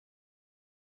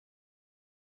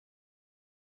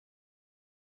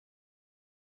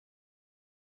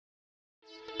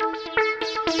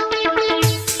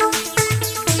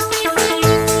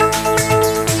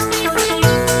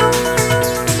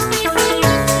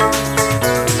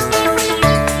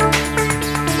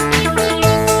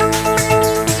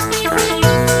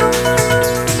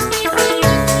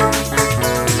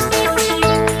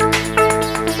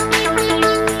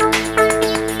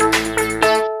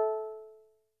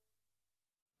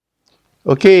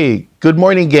Okay, good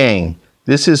morning, gang.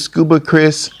 This is Scuba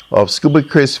Chris of Scuba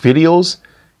Chris Videos.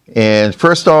 And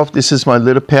first off, this is my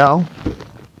little pal,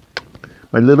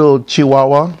 my little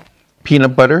Chihuahua,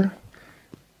 Peanut Butter.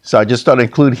 So I just thought I'd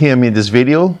include him in this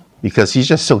video because he's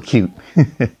just so cute.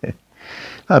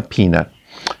 Peanut.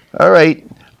 All right,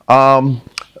 a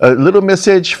little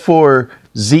message for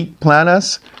Zeke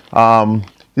Planas.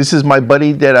 This is my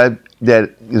buddy that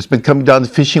has been coming down to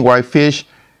fishing where I fish.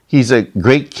 He's a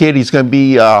great kid. He's going to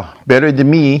be better than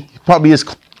me. He probably is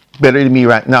better than me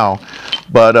right now.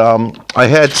 But I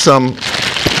had some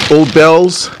old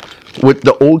bells with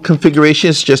the old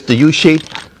configurations, just the U shape.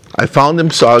 I found them,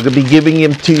 so I'm going to be giving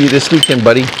them to you this weekend,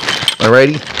 buddy.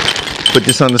 Alrighty, put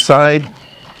this on the side.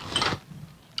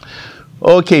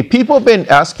 Okay, people have been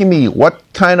asking me what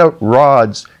kind of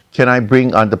rods can I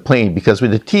bring on the plane, because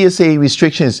with the TSA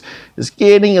restrictions, it's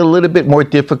getting a little bit more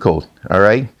difficult. All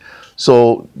right.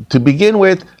 So to begin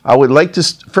with, I would like to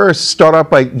first start off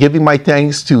by giving my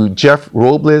thanks to Jeff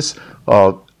Robles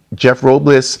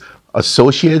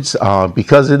Associates.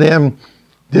 Because of them,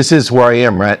 this is where I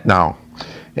am right now.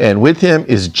 And with him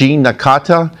is Gene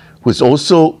Nakata, who's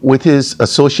also with his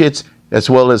associates, as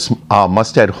well as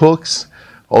Mustad Hooks.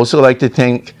 Also like to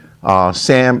thank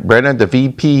Sam Brenner, the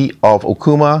VP of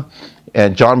Okuma,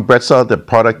 and John Bretzel, the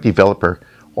product developer.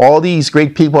 All these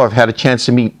great people I've had a chance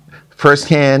to meet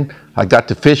firsthand. I got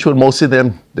to fish with most of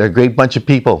them. They're a great bunch of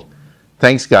people.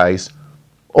 Thanks, guys.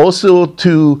 Also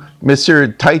to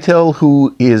Mr. Titel,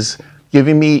 who is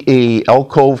giving me a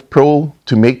Alcove Pro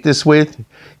to make this with.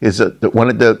 Is one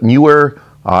of the newer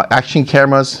action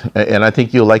cameras, and I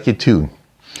think you'll like it too.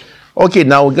 Okay,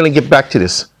 now we're going to get back to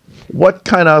this. What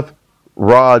kind of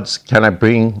rods can I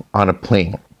bring on a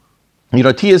plane? You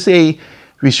know, TSA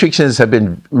restrictions have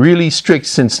been really strict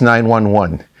since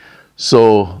 9/11.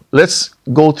 So let's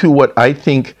go through what I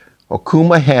think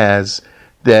Okuma has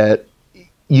that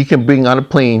you can bring on a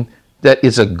plane that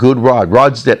is a good rod,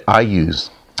 rods that I use.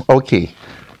 Okay,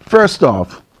 first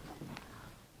off,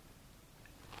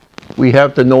 we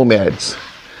have the Nomads.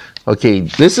 Okay,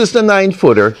 this is the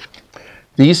 9-footer.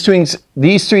 These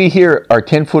three here are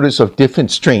 10-footers of different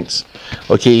strengths.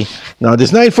 Okay, now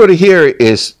this 9-footer here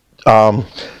is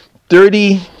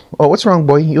 30. Oh, what's wrong,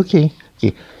 boy? You okay?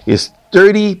 Okay, it's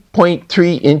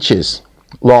 30.3 inches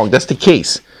long. That's the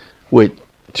case, with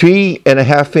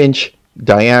 3.5-inch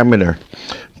diameter.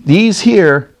 These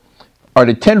here are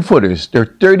the 10-footers. They're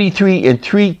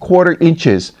 33.75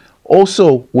 inches,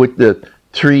 also with the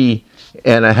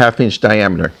 3.5-inch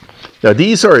diameter. Now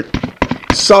these are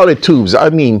solid tubes. I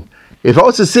mean, if I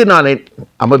was to sit on it,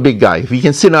 I'm a big guy. If you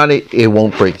can sit on it, it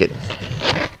won't break it.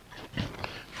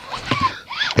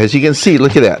 As you can see,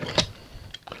 look at that.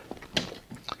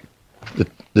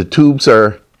 The tubes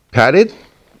are padded,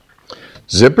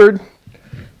 zippered.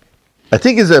 I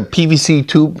think it's a PVC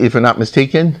tube, if I'm not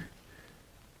mistaken.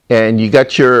 And you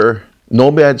got your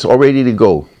Nomads all ready to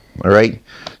go. All right.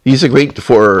 These are great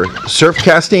for surf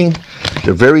casting.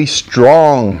 They're very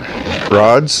strong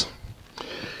rods.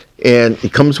 And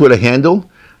it comes with a handle.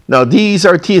 Now, these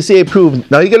are TSA approved.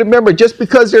 Now, you got to remember, just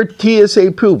because they're TSA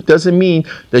approved doesn't mean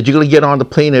that you're going to get on the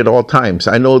plane at all times.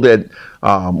 I know that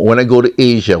when I go to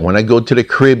Asia, when I go to the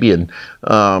Caribbean,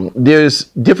 there's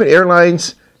different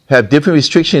airlines have different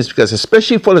restrictions, because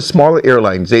especially for the smaller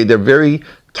airlines, they're very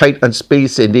tight on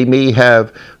space, and they may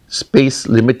have space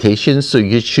limitations. So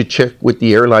you should check with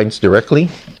the airlines directly.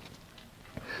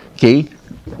 Okay.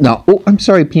 Now, oh, I'm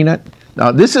sorry, Peanut.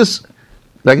 Now, this is,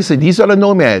 like I said, these are the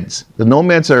Nomads. The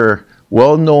Nomads are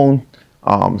well-known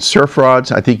surf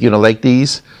rods. I think you're going to like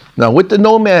these. Now, with the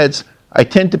Nomads, I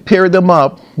tend to pair them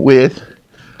up with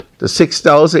the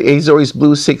 6000, Azores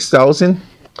Blue 6000.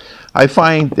 I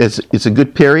find it's a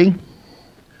good pairing.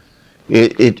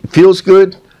 It feels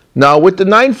good. Now, with the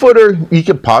 9-footer, you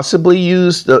could possibly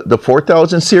use the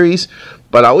 4000 series,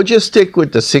 but I would just stick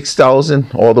with the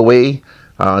 6000 all the way.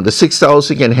 The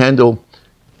 6000 can handle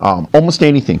almost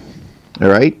anything. All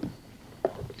right.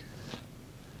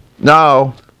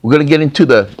 Now we're going to get into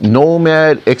the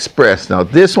Nomad Express. Now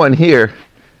this one here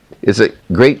is a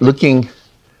great looking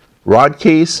rod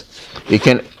case. It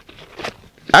can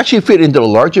actually fit into the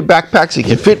larger backpacks. It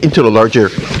can fit into the larger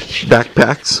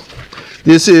backpacks.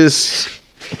 This is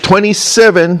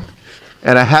 27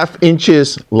 and a half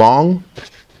inches long.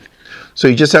 So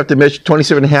you just have to measure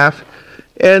 27 and a half.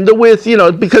 And the width, you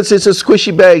know, because it's a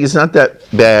squishy bag, it's not that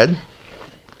bad.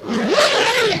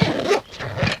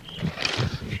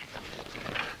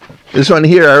 This one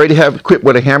here, I already have equipped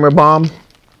with a hammer bomb.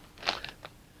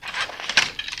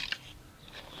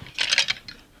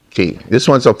 Okay, this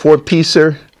one's a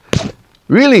 4-piecer.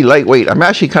 Really lightweight. I'm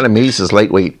actually kind of amazed it's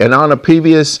lightweight. And on a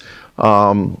previous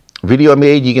video I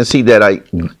made, you can see that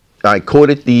I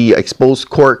coated the exposed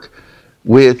cork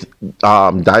with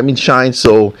diamond shine.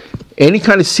 So any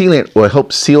kind of sealant will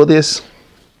help seal this.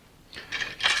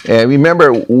 And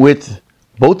remember, with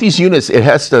both these units, it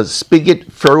has the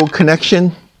spigot ferrule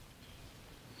connection.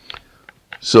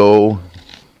 So,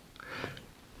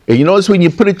 and you notice when you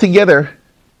put it together,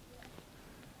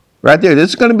 right there,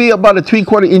 there's going to be about a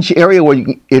 3/4 inch area where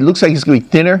it looks like it's going to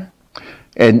be thinner.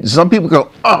 And some people go,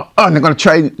 and they're going to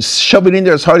try to shove it in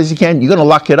there as hard as you can. You're going to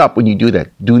lock it up when you do that.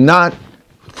 Do not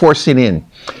force it in.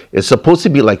 It's supposed to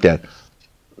be like that.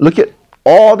 Look at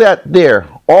all that there.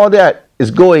 All that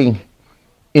is going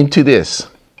into this.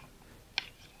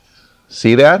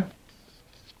 See that?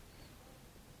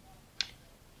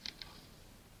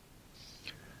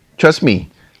 Trust me,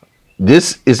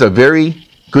 this is a very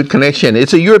good connection.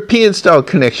 It's a European style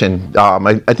connection.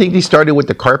 I think they started with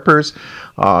the carpers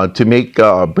to make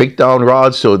breakdown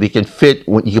rods so they can fit.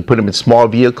 You can put them in small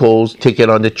vehicles, take it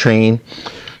on the train.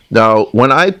 Now,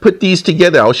 when I put these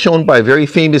together, I was shown by a very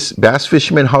famous bass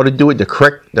fisherman how to do it the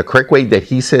correct way that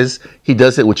he says he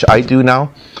does it, which I do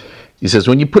now. He says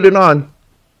when you put it on,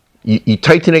 you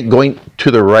tighten it going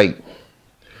to the right,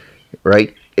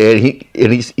 right? And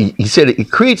he said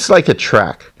it creates like a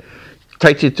track.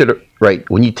 Tighten it to the right.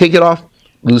 When you take it off,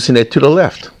 loosen it to the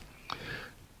left.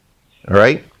 All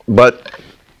right, but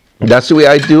that's the way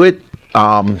I do it.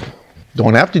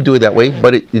 Don't have to do it that way,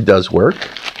 but it does work.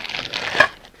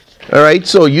 All right,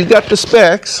 so you got the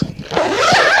specs.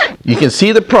 You can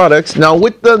see the products. Now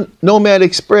with the Nomad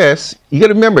Express, you got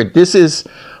to remember, this is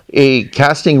a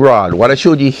casting rod. What I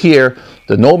showed you here,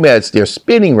 the Nomads, they're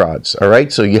spinning rods. All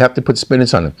right, so you have to put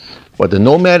spinners on them. But the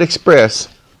Nomad Express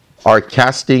are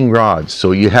casting rods,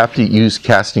 so you have to use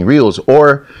casting reels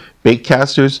or bait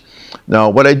casters. Now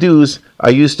what I do is I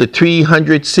use the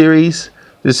 300 series.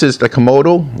 This is the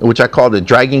Komodo, which I call the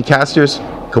dragon casters.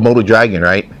 Komodo dragon,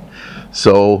 right?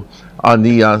 So on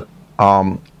the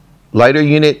lighter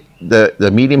unit,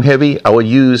 the medium heavy, I would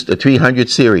use the 300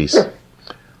 series.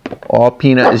 All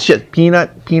peanut. It's just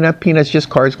peanuts, just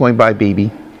cars going by,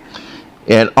 baby.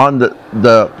 And on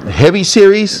the heavy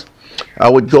series, I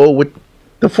would go with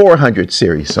the 400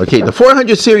 series. Okay, the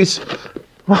 400 series,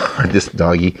 this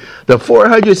doggy. The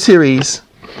 400 series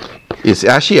is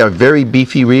actually a very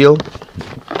beefy reel,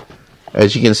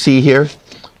 as you can see here.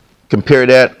 Compare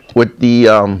that with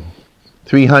the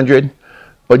 300.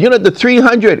 But you know, the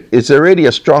 300 is already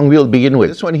a strong reel to begin with.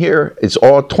 This one here is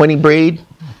all 20 braid.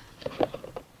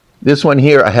 This one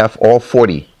here, I have all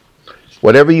 40.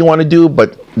 Whatever you want to do,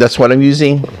 but that's what I'm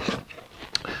using.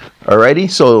 Alrighty,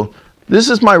 so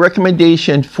this is my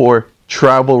recommendation for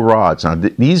travel rods. Now,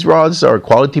 these rods are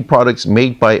quality products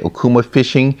made by Okuma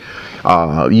Fishing.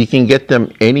 You can get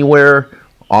them anywhere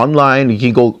online. You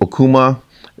can go Okuma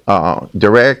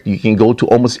direct. You can go to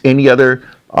almost any other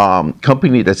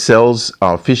company that sells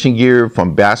fishing gear,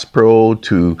 from Bass Pro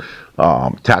to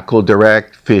Tackle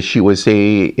Direct, Fish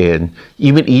USA, and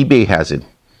even eBay has it.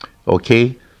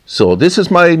 Okay, so this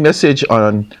is my message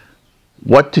on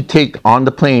what to take on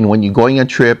the plane when you're going on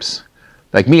trips.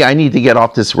 Like me, I need to get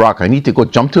off this rock. I need to go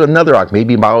jump to another rock,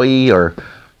 maybe Maui, or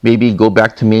maybe go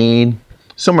back to Maine,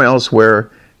 somewhere else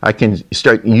where I can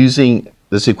start using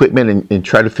this equipment and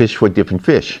try to fish for different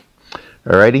fish.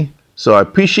 Alrighty, so I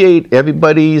appreciate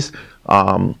everybody's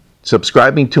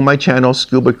subscribing to my channel,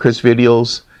 Scuba Chris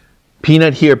Videos.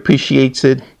 Peanut here appreciates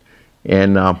it,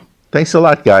 and thanks a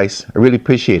lot, guys. I really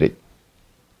appreciate it.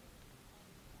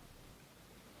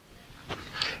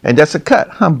 And that's a cut,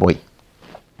 huh, boy?